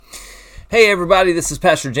Hey everybody, this is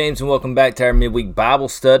Pastor James and welcome back to our midweek Bible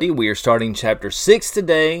study. We are starting chapter 6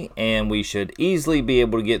 today and we should easily be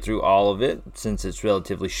able to get through all of it since it's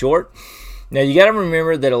relatively short. Now you got to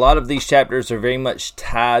remember that a lot of these chapters are very much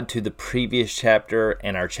tied to the previous chapter,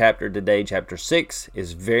 and our chapter today, chapter 6,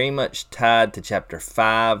 is very much tied to chapter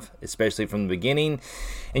 5, especially from the beginning.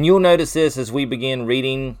 And you'll notice this as we begin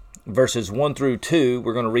reading verses 1 through 2.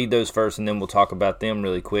 We're going to read those first and then we'll talk about them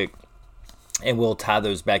really quick. And we'll tie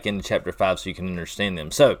those back into chapter 5 so you can understand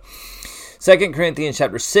them. So, 2 Corinthians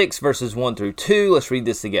chapter 6, verses 1 through 2. Let's read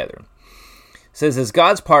this together. It says, "As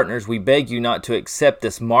God's partners, we beg you not to accept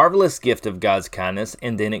this marvelous gift of God's kindness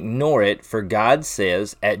and then ignore it. For God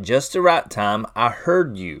says, at just the right time, I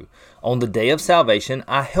heard you. On the day of salvation,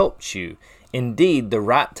 I helped you. Indeed, the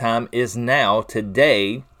right time is now.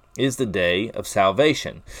 Today is the day of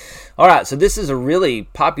salvation." All right, so this is a really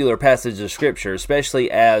popular passage of Scripture,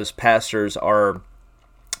 especially as pastors are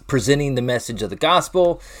presenting the message of the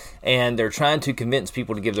gospel, and they're trying to convince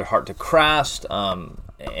people to give their heart to Christ.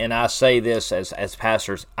 And I say this as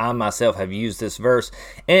pastors, I myself have used this verse,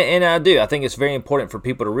 and I do. I think it's very important for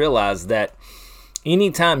people to realize that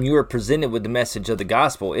anytime you are presented with the message of the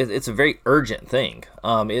gospel, it's a very urgent thing.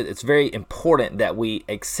 It's very important that we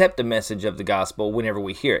accept the message of the gospel whenever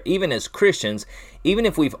we hear it. Even as Christians, even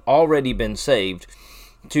if we've already been saved,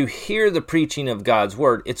 to hear the preaching of God's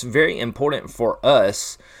word, it's very important for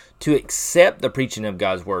us to accept the preaching of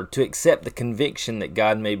God's word, to accept the conviction that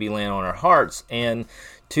God may be laying on our hearts, and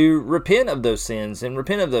to repent of those sins and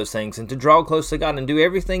repent of those things, and to draw close to God and do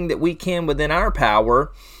everything that we can within our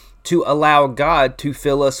power to allow God to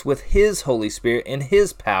fill us with His Holy Spirit and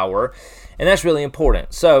His power, and that's really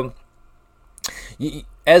important. So,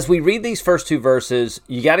 as we read these first two verses,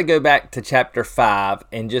 you got to go back to chapter 5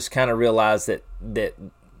 and just kind of realize that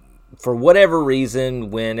for whatever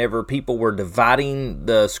reason, whenever people were dividing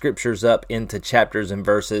the Scriptures up into chapters and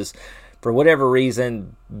verses, for whatever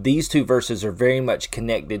reason, these two verses are very much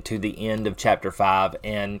connected to the end of chapter 5,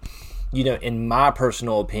 and in my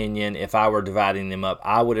personal opinion, if I were dividing them up,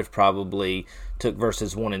 I would have probably took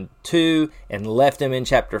verses 1 and 2 and left them in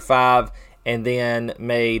chapter 5, and then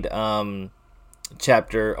made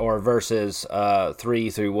chapter or verses 3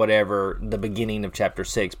 through whatever the beginning of chapter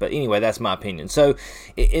 6. But anyway, that's my opinion. So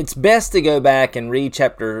it's best to go back and read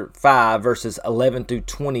chapter 5, verses 11 through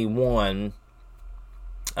 21,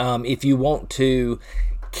 if you want to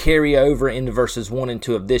carry over into verses 1 and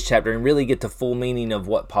 2 of this chapter and really get the full meaning of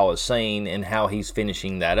what Paul is saying and how he's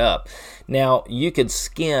finishing that up. Now, you could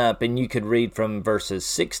skip and you could read from verses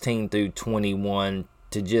 16 through 21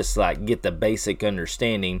 to just get the basic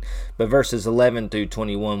understanding, but verses 11 through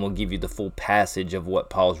 21 will give you the full passage of what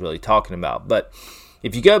Paul's really talking about. But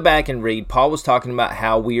if you go back and read, Paul was talking about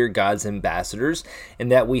how we are God's ambassadors and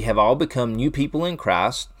that we have all become new people in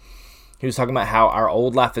Christ. He was talking about how our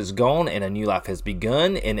old life is gone and a new life has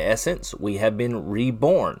begun. In essence, we have been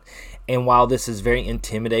reborn. And while this is very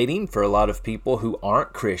intimidating for a lot of people who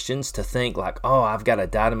aren't Christians to think I've got to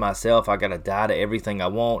die to myself. I've got to die to everything I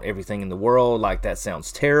want, everything in the world. That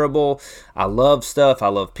sounds terrible. I love stuff. I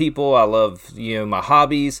love people. I love, my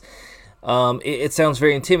hobbies. It sounds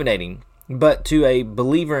very intimidating. But to a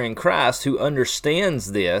believer in Christ who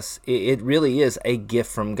understands this, it really is a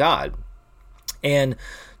gift from God. And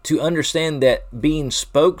to understand that being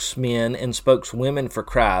spokesmen and spokeswomen for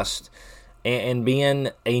Christ and being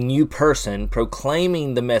a new person,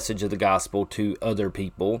 proclaiming the message of the gospel to other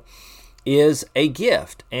people is a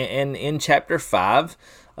gift. And in chapter 5,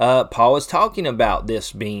 Paul is talking about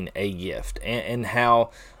this being a gift and how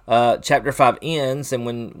chapter 5 ends. And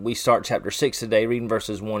when we start chapter 6 today, reading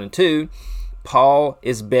verses 1 and 2, Paul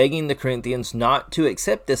is begging the Corinthians not to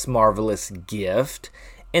accept this marvelous gift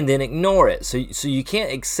and then ignore it. So you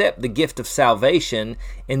can't accept the gift of salvation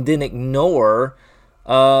and then ignore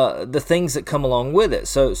the things that come along with it.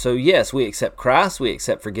 So yes, we accept Christ, we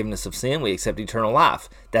accept forgiveness of sin, we accept eternal life.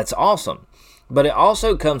 That's awesome. But it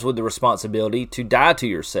also comes with the responsibility to die to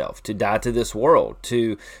yourself, to die to this world,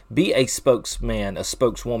 to be a spokesman, a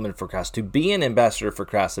spokeswoman for Christ, to be an ambassador for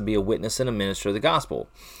Christ, to be a witness and a minister of the gospel.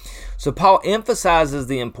 So Paul emphasizes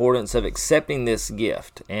the importance of accepting this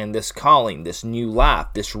gift and this calling, this new life,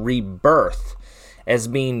 this rebirth as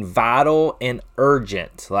being vital and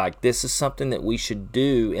urgent. This is something that we should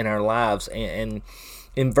do in our lives. And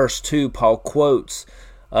in verse 2, Paul quotes,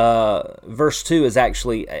 verse 2 is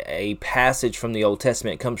actually a passage from the Old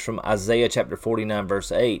Testament. It comes from Isaiah chapter 49,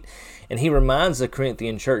 verse 8. And he reminds the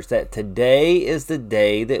Corinthian church that today is the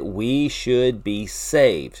day that we should be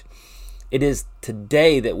saved. It is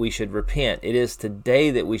today that we should repent. It is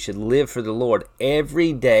today that we should live for the Lord.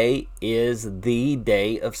 Every day is the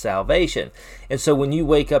day of salvation. And so when you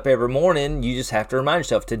wake up every morning, you just have to remind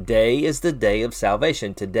yourself, today is the day of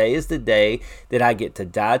salvation. Today is the day that I get to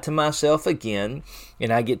die to myself again,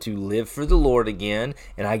 and I get to live for the Lord again,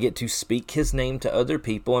 and I get to speak His name to other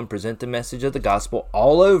people and present the message of the gospel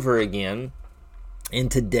all over again. And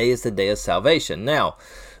today is the day of salvation. Now,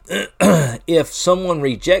 if someone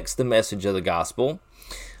rejects the message of the gospel,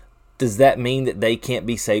 does that mean that they can't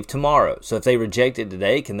be saved tomorrow? So if they reject it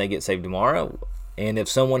today, can they get saved tomorrow? And if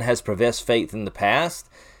someone has professed faith in the past,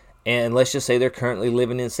 and let's just say they're currently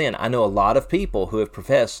living in sin. I know a lot of people who have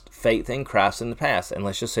professed faith in Christ in the past, and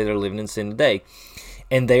let's just say they're living in sin today,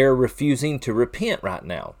 and they are refusing to repent right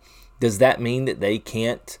now. Does that mean that they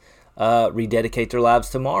can't rededicate their lives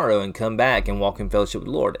tomorrow and come back and walk in fellowship with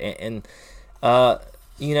the Lord?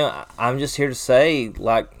 I'm just here to say,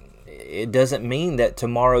 it doesn't mean that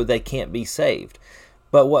tomorrow they can't be saved.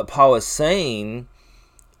 But what Paul is saying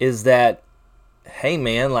is that, hey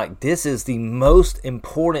man, this is the most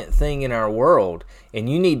important thing in our world. And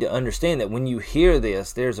you need to understand that when you hear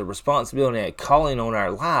this, there's a responsibility and a calling on our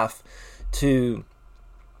life to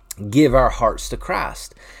give our hearts to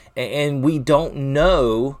Christ. And we don't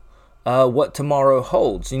know what tomorrow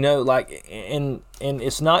holds, and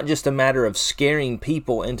it's not just a matter of scaring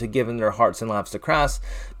people into giving their hearts and lives to Christ,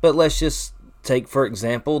 but let's just take, for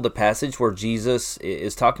example, the passage where Jesus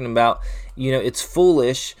is talking about, it's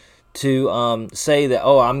foolish to say that,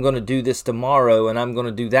 I'm going to do this tomorrow, and I'm going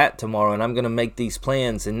to do that tomorrow, and I'm going to make these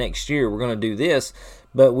plans, and next year we're going to do this,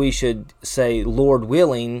 but we should say, Lord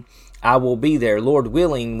willing, I will be there. Lord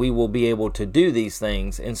willing, we will be able to do these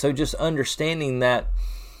things. And so just understanding that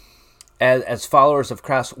as followers of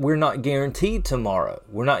Christ, we're not guaranteed tomorrow.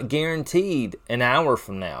 We're not guaranteed an hour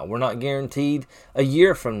from now. We're not guaranteed a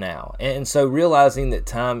year from now. And so realizing that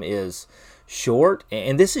time is short,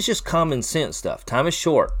 and this is just common sense stuff. Time is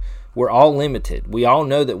short. We're all limited. We all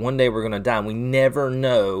know that one day we're going to die, and we never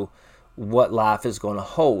know what life is going to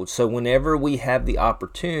hold. So whenever we have the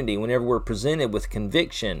opportunity, whenever we're presented with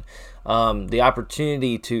conviction, the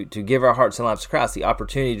opportunity to give our hearts and lives to Christ, the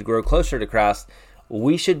opportunity to grow closer to Christ,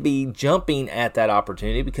 we should be jumping at that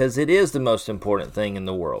opportunity because it is the most important thing in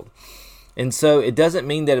the world. And so it doesn't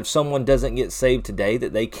mean that if someone doesn't get saved today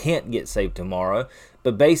that they can't get saved tomorrow,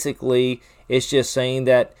 but basically it's just saying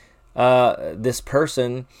that this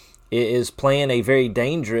person is playing a very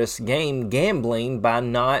dangerous game, gambling, by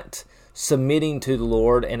not submitting to the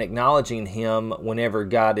Lord and acknowledging Him whenever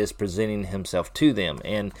God is presenting Himself to them.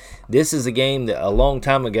 And this is a game that a long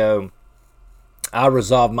time ago I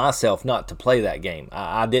resolved myself not to play that game.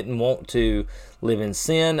 I didn't want to live in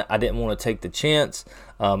sin. I didn't want to take the chance.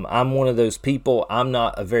 I'm one of those people. I'm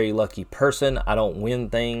not a very lucky person. I don't win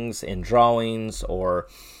things in drawings, or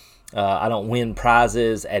I don't win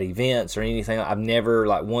prizes at events or anything. I've never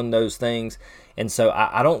won those things. And so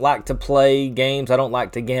I don't like to play games. I don't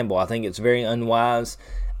like to gamble. I think it's very unwise.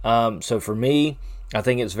 So for me, I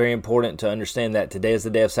think it's very important to understand that today is the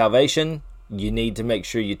day of salvation. You need to make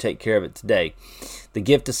sure you take care of it today. The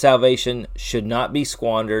gift of salvation should not be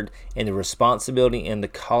squandered, and the responsibility and the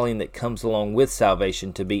calling that comes along with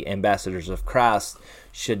salvation to be ambassadors of Christ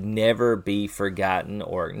should never be forgotten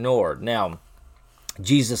or ignored. Now,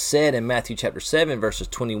 Jesus said in Matthew chapter 7, verses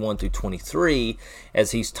 21 through 23,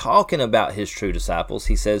 as He's talking about His true disciples,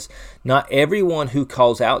 He says, "Not everyone who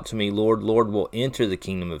calls out to me, Lord, Lord, will enter the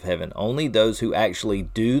kingdom of heaven. Only those who actually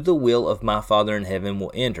do the will of my Father in heaven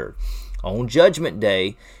will enter. On judgment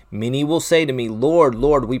day, many will say to me, Lord,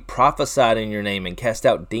 Lord, we prophesied in your name and cast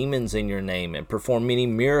out demons in your name and performed many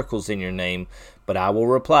miracles in your name. But I will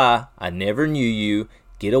reply, I never knew you.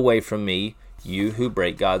 Get away from me, you who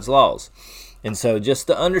break God's laws." And so just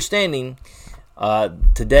the understanding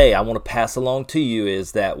today I want to pass along to you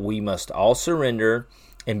is that we must all surrender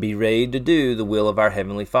and be ready to do the will of our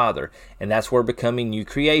Heavenly Father. And that's where becoming new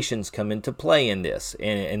creations come into play in this.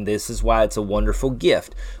 And this is why it's a wonderful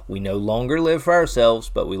gift. We no longer live for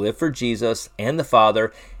ourselves, but we live for Jesus and the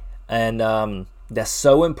Father. And that's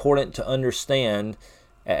so important to understand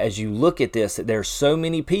as you look at this, that there are so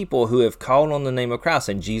many people who have called on the name of Christ.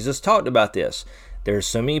 And Jesus talked about this. There are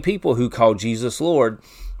so many people who call Jesus Lord,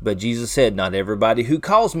 but Jesus said, not everybody who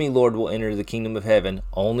calls me Lord will enter the kingdom of heaven,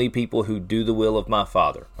 only people who do the will of my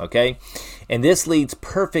Father, okay? And this leads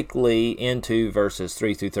perfectly into verses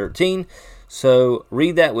 3 through 13, so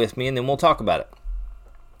read that with me and then we'll talk about it.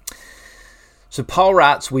 So Paul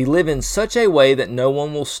writes, "We live in such a way that no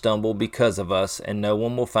one will stumble because of us, and no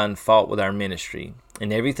one will find fault with our ministry.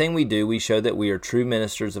 In everything we do, we show that we are true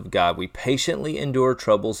ministers of God. We patiently endure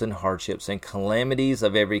troubles and hardships and calamities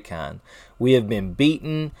of every kind. We have been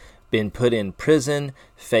beaten, been put in prison,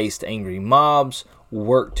 faced angry mobs,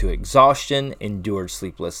 worked to exhaustion, endured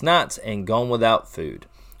sleepless nights, and gone without food.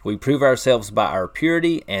 We prove ourselves by our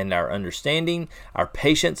purity and our understanding, our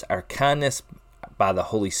patience, our kindness, by the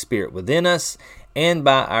Holy Spirit within us, and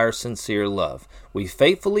by our sincere love. We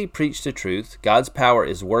faithfully preach the truth. God's power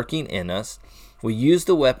is working in us. We use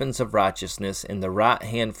the weapons of righteousness in the right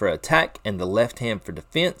hand for attack and the left hand for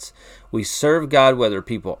defense. We serve God whether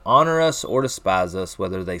people honor us or despise us,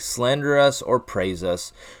 whether they slander us or praise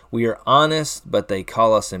us. We are honest, but they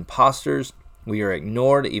call us impostors. We are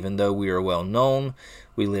ignored even though we are well known.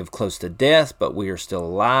 We live close to death, but we are still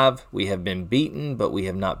alive. We have been beaten, but we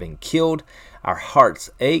have not been killed. Our hearts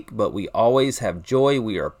ache, but we always have joy.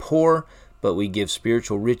 We are poor, but we give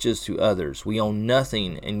spiritual riches to others. We own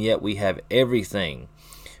nothing, and yet we have everything.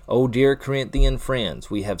 O dear Corinthian friends,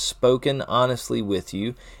 we have spoken honestly with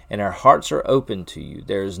you, and our hearts are open to you.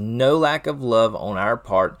 There is no lack of love on our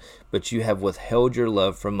part, but you have withheld your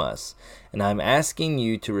love from us. And I am asking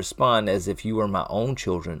you to respond as if you were my own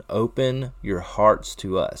children. Open your hearts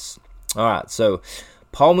to us. All right, so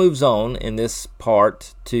Paul moves on in this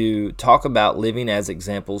part to talk about living as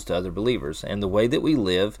examples to other believers, and the way that we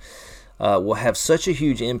live will have such a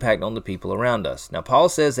huge impact on the people around us. Now, Paul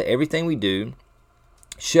says that everything we do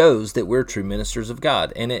shows that we're true ministers of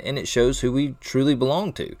God, and it shows who we truly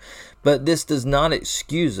belong to. But this does not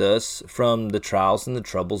excuse us from the trials and the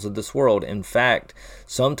troubles of this world. In fact,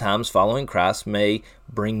 sometimes following Christ may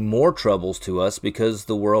bring more troubles to us because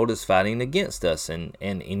the world is fighting against us and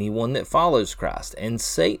anyone that follows Christ. And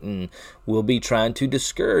Satan will be trying to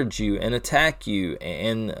discourage you and attack you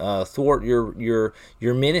and thwart your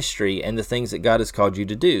ministry and the things that God has called you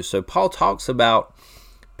to do. So Paul talks about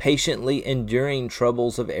patiently enduring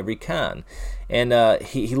troubles of every kind. And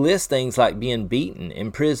he lists things like being beaten,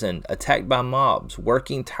 imprisoned, attacked by mobs,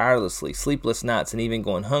 working tirelessly, sleepless nights, and even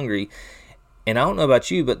going hungry. And I don't know about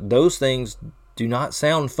you, but those things do not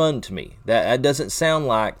sound fun to me. That doesn't sound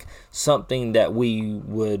like something that we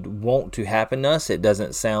would want to happen to us. It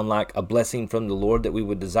doesn't sound like a blessing from the Lord that we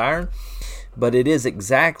would desire. But it is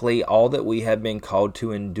exactly all that we have been called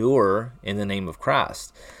to endure in the name of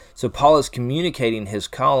Christ. So Paul is communicating his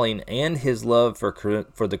calling and his love for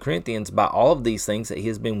the Corinthians by all of these things that he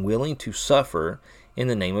has been willing to suffer in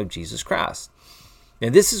the name of Jesus Christ.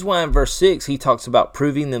 And this is why in verse 6 he talks about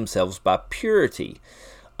proving themselves by purity,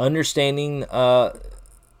 understanding,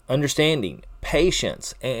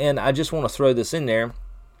 patience. And I just want to throw this in there.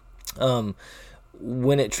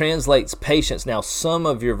 When it translates patience, now some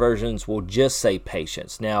of your versions will just say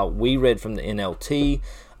patience. Now we read from the NLT.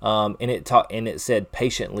 And it said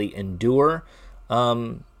patiently endure,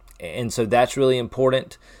 and so that's really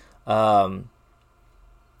important. It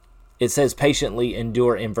says patiently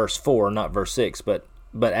endure in verse 4, not verse 6. But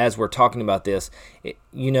as we're talking about this,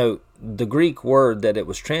 the Greek word that it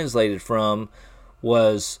was translated from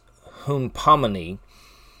was humpomene,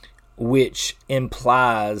 which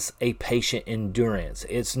implies a patient endurance.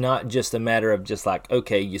 It's not just a matter of just like,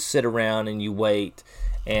 okay, you sit around and you wait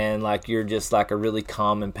and like you're just like a really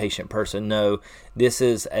calm and patient person. No, this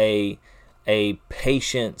is a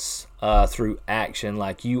patience through action,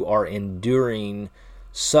 like you are enduring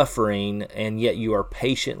suffering, and yet you are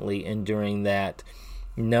patiently enduring that,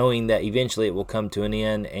 knowing that eventually it will come to an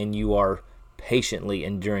end, and you are patiently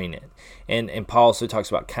enduring it. And Paul also talks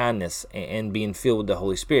about kindness and being filled with the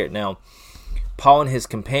Holy Spirit. Now, Paul and his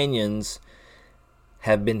companions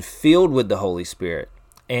have been filled with the Holy Spirit.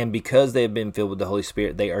 And because they have been filled with the Holy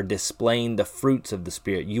Spirit, they are displaying the fruits of the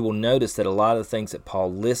Spirit. You will notice that a lot of the things that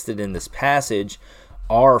Paul listed in this passage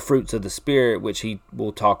are fruits of the Spirit, which he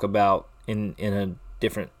will talk about in a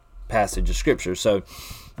different passage of Scripture. So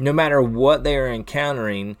no matter what they are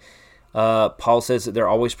encountering, Paul says that they're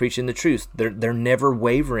always preaching the truth. They're never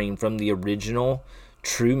wavering from the original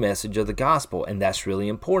true message of the gospel. And that's really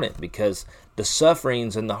important because the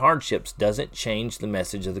sufferings and the hardships doesn't change the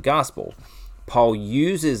message of the gospel. Paul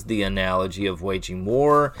uses the analogy of waging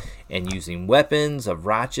war and using weapons of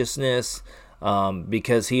righteousness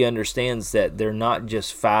because he understands that they're not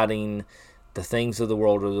just fighting the things of the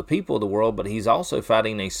world or the people of the world, but he's also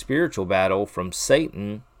fighting a spiritual battle from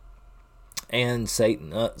Satan and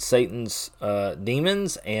Satan's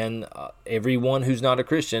demons, and everyone who's not a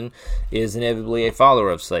Christian is inevitably a follower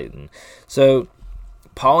of Satan. So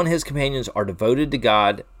Paul and his companions are devoted to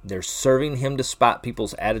God. They're serving him despite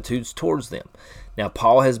people's attitudes towards them. Now,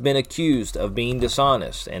 Paul has been accused of being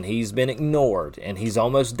dishonest, and he's been ignored, and he's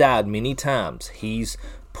almost died many times. He's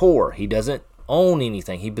poor. He doesn't own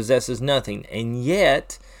anything. He possesses nothing. And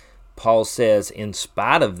yet, Paul says, in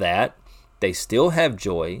spite of that, they still have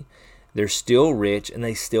joy, they're still rich, and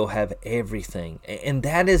they still have everything. And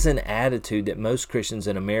that is an attitude that most Christians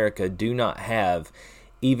in America do not have,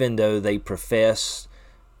 even though they profess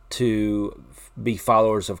to be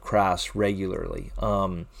followers of Christ regularly.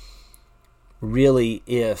 Really,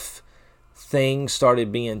 if things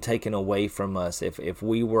started being taken away from us, if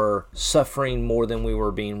we were suffering more than we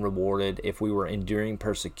were being rewarded, if we were enduring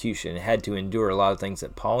persecution, had to endure a lot of things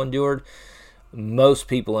that Paul endured, most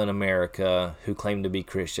people in America who claim to be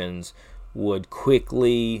Christians would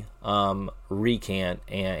quickly recant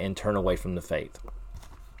and turn away from the faith.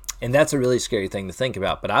 And that's a really scary thing to think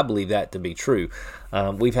about, but I believe that to be true.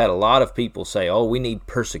 We've had a lot of people say, oh, we need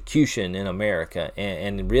persecution in America.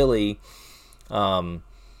 And really,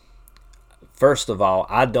 first of all,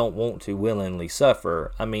 I don't want to willingly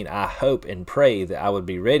suffer. I mean, I hope and pray that I would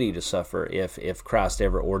be ready to suffer if Christ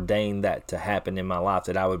ever ordained that to happen in my life,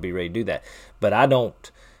 that I would be ready to do that. But I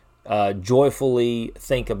don't joyfully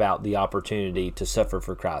think about the opportunity to suffer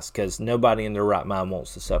for Christ, because nobody in their right mind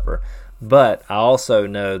wants to suffer. But I also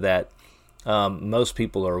know that most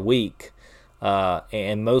people are weak,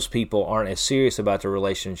 and most people aren't as serious about their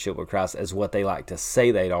relationship with Christ as what they like to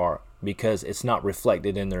say they are, because it's not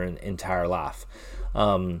reflected in their entire life.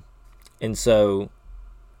 And so,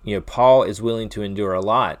 Paul is willing to endure a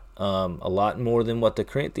lot more than what the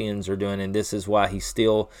Corinthians are doing, and this is why he's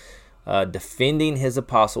still defending his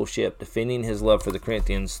apostleship, defending his love for the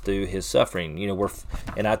Corinthians through his suffering.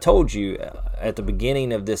 And I told you at the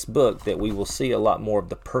beginning of this book that we will see a lot more of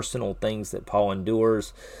the personal things that Paul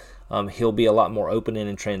endures. He'll be a lot more open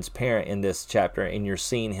and transparent in this chapter, and you're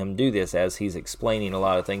seeing him do this as he's explaining a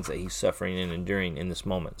lot of things that he's suffering and enduring in this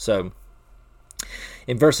moment. So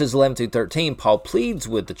in verses 11 through 13, Paul pleads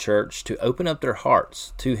with the church to open up their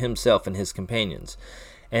hearts to himself and his companions.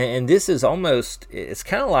 And this is it's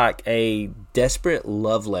kind of like a desperate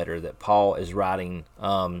love letter that Paul is writing.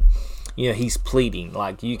 He's pleading,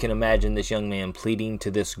 like you can imagine this young man pleading to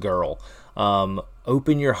this girl.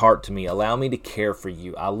 Open your heart to me. Allow me to care for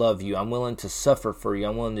you. I love you. I'm willing to suffer for you.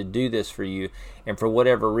 I'm willing to do this for you. And for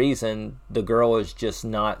whatever reason, the girl is just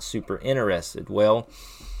not super interested. Well,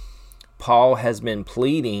 Paul has been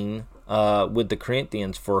pleading with the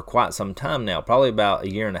Corinthians for quite some time now, probably about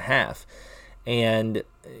a year and a half. And,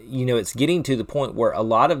 it's getting to the point where a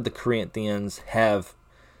lot of the Corinthians have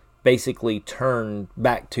basically turned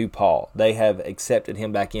back to Paul. They have accepted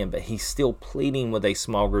him back in, but he's still pleading with a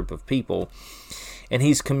small group of people. And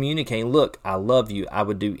he's communicating, look, I love you. I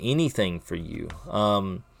would do anything for you.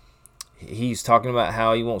 He's talking about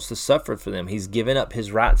how he wants to suffer for them. He's given up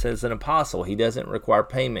his rights as an apostle. He doesn't require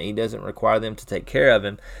payment. He doesn't require them to take care of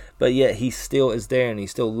him. But yet he still is there, and he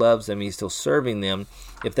still loves them. He's still serving them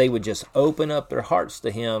if they would just open up their hearts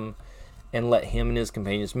to him and let him and his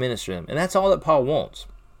companions minister them. And that's all that Paul wants.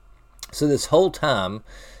 So this whole time,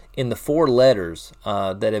 in the 4 letters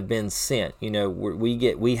that have been sent,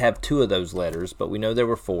 we have 2 of those letters, but we know there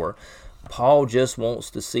were 4. Paul just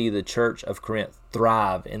wants to see the church of Corinth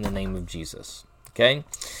thrive in the name of Jesus. Okay?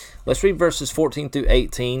 Let's read verses 14 through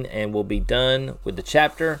 18, and we'll be done with the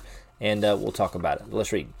chapter, and we'll talk about it.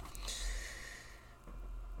 Let's read.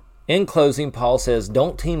 In closing, Paul says,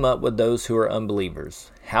 don't team up with those who are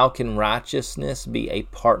unbelievers. How can righteousness be a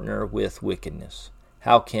partner with wickedness?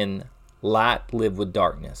 How can light live with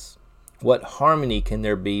darkness? What harmony can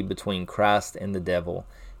there be between Christ and the devil?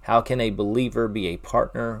 How can a believer be a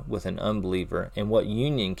partner with an unbeliever? And what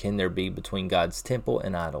union can there be between God's temple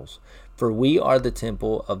and idols? For we are the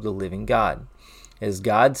temple of the living God. As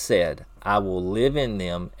God said, I will live in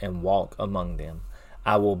them and walk among them.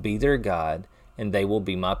 I will be their God, and they will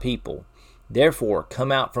be my people. Therefore,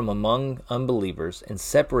 come out from among unbelievers and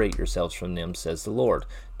separate yourselves from them, says the Lord.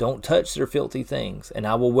 Don't touch their filthy things, and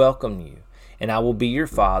I will welcome you. And I will be your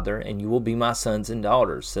father, and you will be my sons and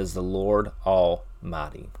daughters, says the Lord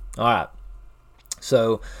Almighty. All right.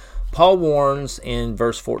 So, Paul warns in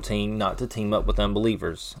verse 14 not to team up with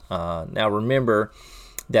unbelievers. Now, remember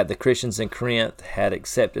that the Christians in Corinth had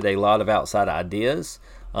accepted a lot of outside ideas.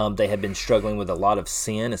 They had been struggling with a lot of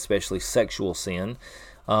sin, especially sexual sin.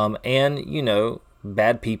 And,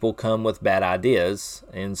 bad people come with bad ideas.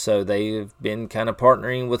 And so they've been kind of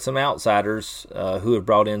partnering with some outsiders who have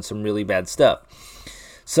brought in some really bad stuff.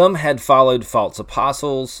 Some had followed false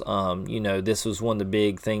apostles. This was one of the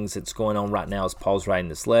big things that's going on right now as Paul's writing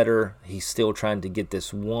this letter. He's still trying to get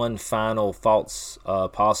this one final false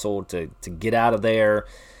apostle to get out of there,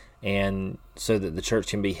 and so that the church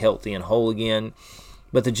can be healthy and whole again.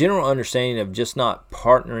 But the general understanding of just not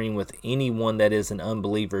partnering with anyone that is an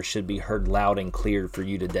unbeliever should be heard loud and clear for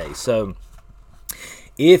you today. So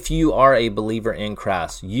if you are a believer in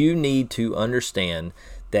Christ, you need to understand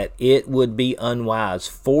that it would be unwise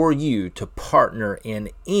for you to partner in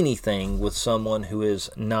anything with someone who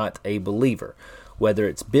is not a believer, whether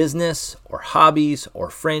it's business or hobbies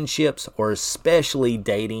or friendships or especially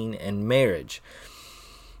dating and marriage.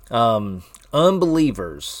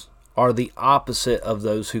 Unbelievers are the opposite of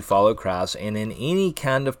those who follow Christ, and in any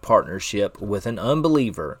kind of partnership with an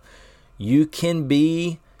unbeliever, you can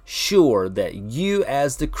be sure that you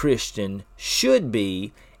as the Christian should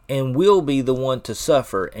be and will be the one to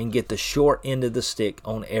suffer and get the short end of the stick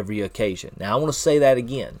on every occasion. Now, I want to say that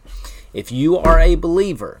again. If you are a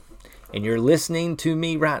believer and you're listening to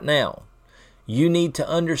me right now, you need to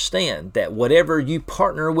understand that whatever you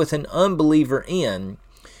partner with an unbeliever in,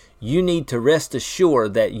 you need to rest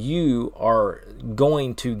assured that you are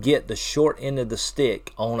going to get the short end of the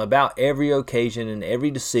stick on about every occasion and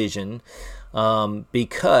every decision,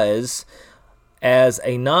 because as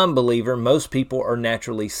a non-believer, most people are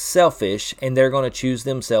naturally selfish and they're going to choose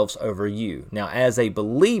themselves over you. Now, as a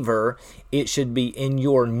believer, it should be in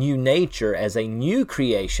your new nature as a new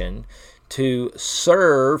creation to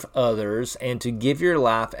serve others and to give your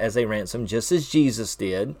life as a ransom, just as Jesus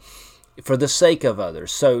did, for the sake of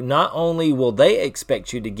others. So not only will they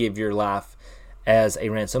expect you to give your life as a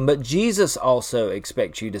ransom, but Jesus also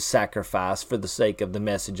expects you to sacrifice for the sake of the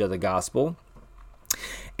message of the gospel.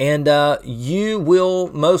 And you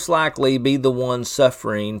will most likely be the one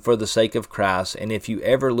suffering for the sake of Christ. And if you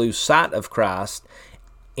ever lose sight of Christ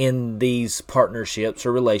in these partnerships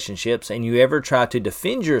or relationships, and you ever try to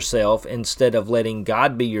defend yourself instead of letting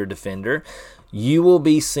God be your defender, you will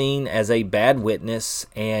be seen as a bad witness,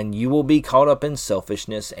 and you will be caught up in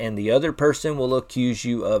selfishness, and the other person will accuse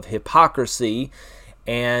you of hypocrisy,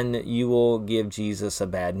 and you will give Jesus a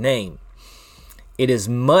bad name. It is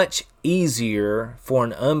much easier for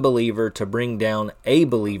an unbeliever to bring down a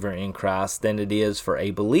believer in Christ than it is for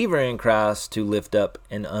a believer in Christ to lift up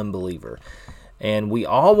an unbeliever. And we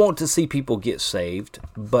all want to see people get saved,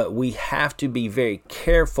 but we have to be very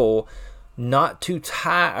careful not to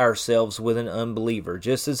tie ourselves with an unbeliever,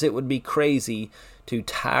 just as it would be crazy to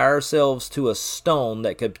tie ourselves to a stone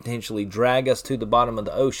that could potentially drag us to the bottom of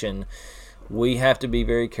the ocean. We have to be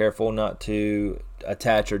very careful not to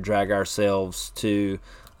attach or drag ourselves to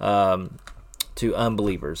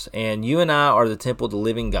unbelievers. And you and I are the temple of the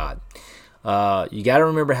living God. You got to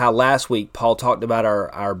remember how last week Paul talked about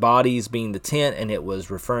our bodies being the tent, and it was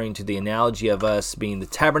referring to the analogy of us being the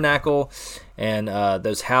tabernacle, and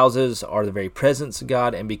those houses are the very presence of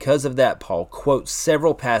God. And because of that, Paul quotes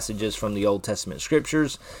several passages from the Old Testament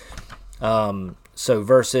scriptures. So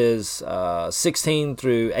verses 16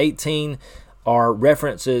 through 18 are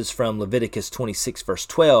references from Leviticus 26 verse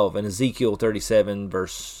 12 and Ezekiel 37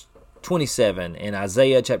 verse 27 and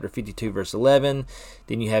Isaiah chapter 52 verse 11.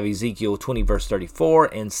 Then you have Ezekiel 20 verse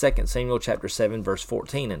 34 and 2 Samuel chapter 7 verse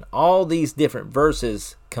 14. And all these different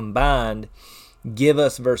verses combined give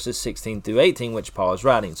us verses 16 through 18, which Paul is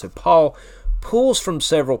writing. So Paul pulls from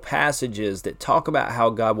several passages that talk about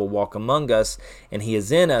how God will walk among us and He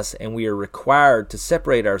is in us, and we are required to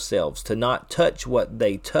separate ourselves, to not touch what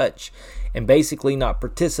they touch, and basically not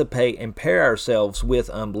participate and pair ourselves with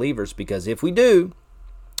unbelievers, because if we do,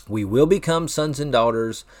 we will become sons and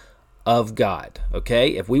daughters of God.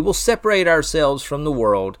 Okay? If we will separate ourselves from the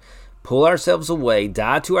world, pull ourselves away,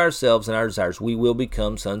 die to ourselves and our desires, we will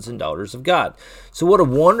become sons and daughters of God. So what a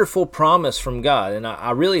wonderful promise from God. And I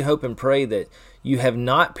really hope and pray that you have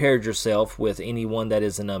not paired yourself with anyone that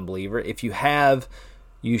is an unbeliever. If you have,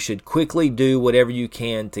 you should quickly do whatever you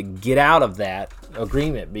can to get out of that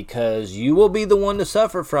agreement, because you will be the one to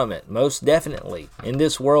suffer from it, most definitely, in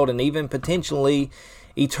this world, and even potentially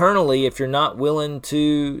eternally if you're not willing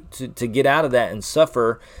to get out of that and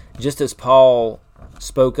suffer, just as Paul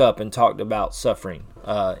spoke up and talked about suffering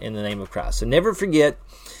in the name of Christ. So never forget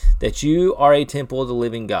that you are a temple of the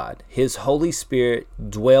living God. His Holy Spirit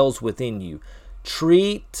dwells within you.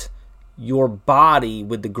 Treat your body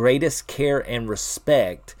with the greatest care and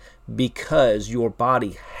respect, because your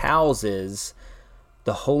body houses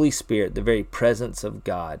the Holy Spirit, the very presence of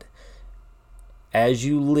God. As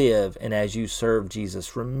you live and as you serve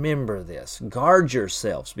Jesus, remember this. Guard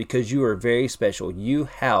yourselves, because you are very special. You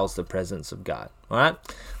house the presence of God. All right?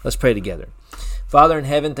 Let's pray together. Father in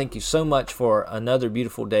heaven, thank you so much for another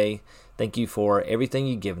beautiful day. Thank you for everything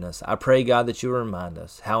you've given us. I pray, God, that you will remind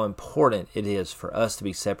us how important it is for us to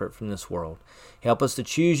be separate from this world. Help us to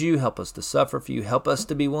choose you. Help us to suffer for you. Help us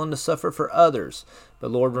to be willing to suffer for others.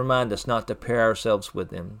 But Lord, remind us not to pair ourselves with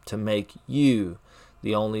them, to make you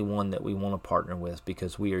the only one that we want to partner with,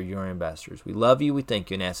 because we are your ambassadors. We love you. We thank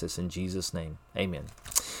you and ask this in Jesus' name. Amen.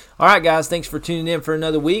 All right, guys, thanks for tuning in for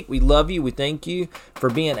another week. We love you. We thank you for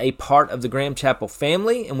being a part of the Graham Chapel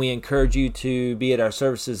family, and we encourage you to be at our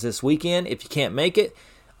services this weekend. If you can't make it,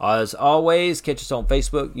 as always, catch us on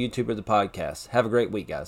Facebook, YouTube, or the podcast. Have a great week, guys.